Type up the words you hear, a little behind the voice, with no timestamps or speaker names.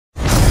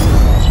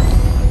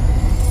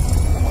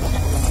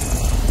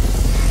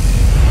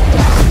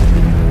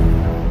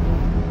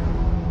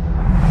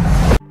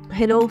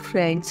Hello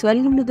friends,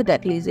 welcome to the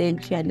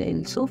Techlizane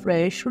channel. So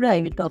friends, today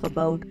I will talk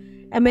about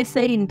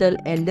MSI Intel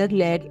Alder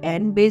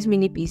Lake-N base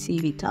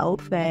mini-PC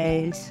without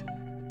fans.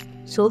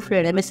 So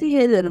friend, MSI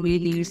has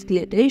unveiled its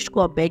latest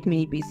compact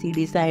mini-PC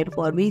designed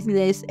for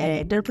business and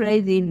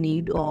enterprise in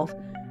need of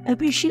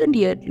efficient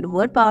yet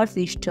lower power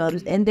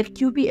systems, and the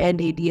Cubi N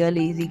ADL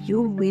is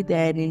equipped with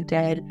an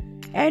Intel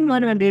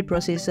N100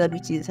 processor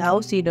which is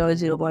housed in a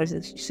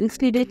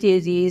 0.6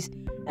 chassis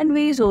and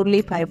weighs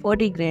only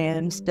 540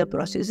 grams. The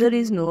processor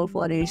is known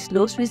for its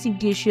low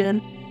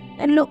specification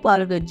and low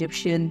power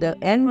consumption. The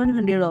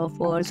N100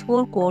 offers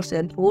 4 cores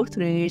and 4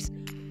 threads,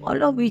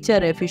 all of which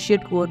are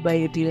efficient core by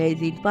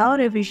utilizing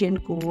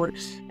power-efficient core,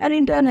 and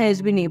Intel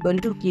has been able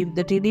to keep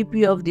the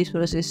TDP of this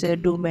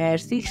processor to mere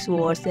 6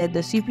 watts, and the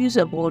CPU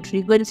supports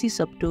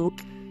frequencies up to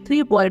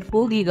 3.4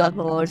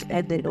 GHz,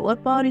 and the lower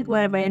power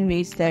requirement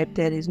means that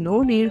there is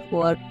no need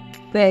for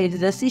fans.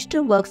 The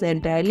system works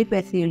entirely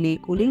passively.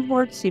 Cooling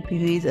for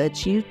CPU is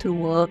achieved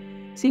through a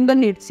single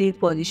heatsink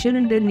position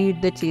underneath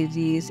the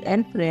chassis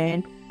and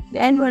front. The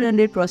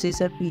N100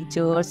 processor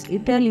features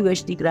Intel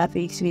UHD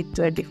graphics with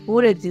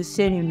 24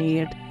 existing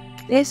units.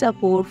 They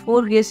support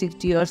 4K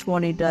 60Hz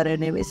monitor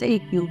and MSI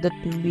equipped the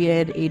Cube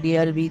N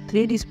ADL with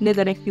 3 display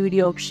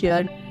connectivity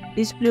options,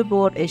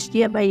 DisplayPort,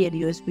 HDMI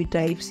and USB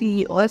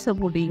Type-C, all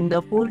supporting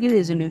the 4K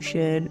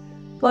resolution.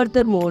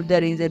 Furthermore,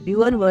 there is a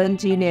dual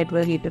 1G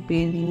network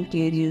interface in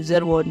case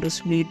user want to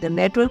split the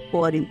network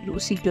for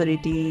improved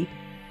security.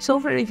 So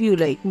friend, if you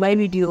like my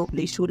video,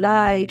 please do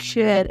like,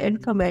 share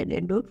and comment,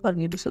 and don't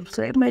forget to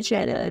subscribe my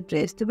channel and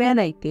press the bell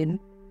icon.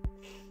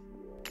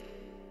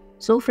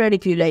 So friend,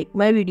 if you like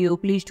my video,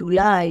 please do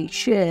like,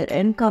 share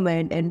and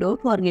comment, and don't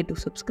forget to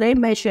subscribe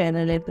my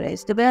channel and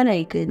press the bell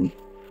icon.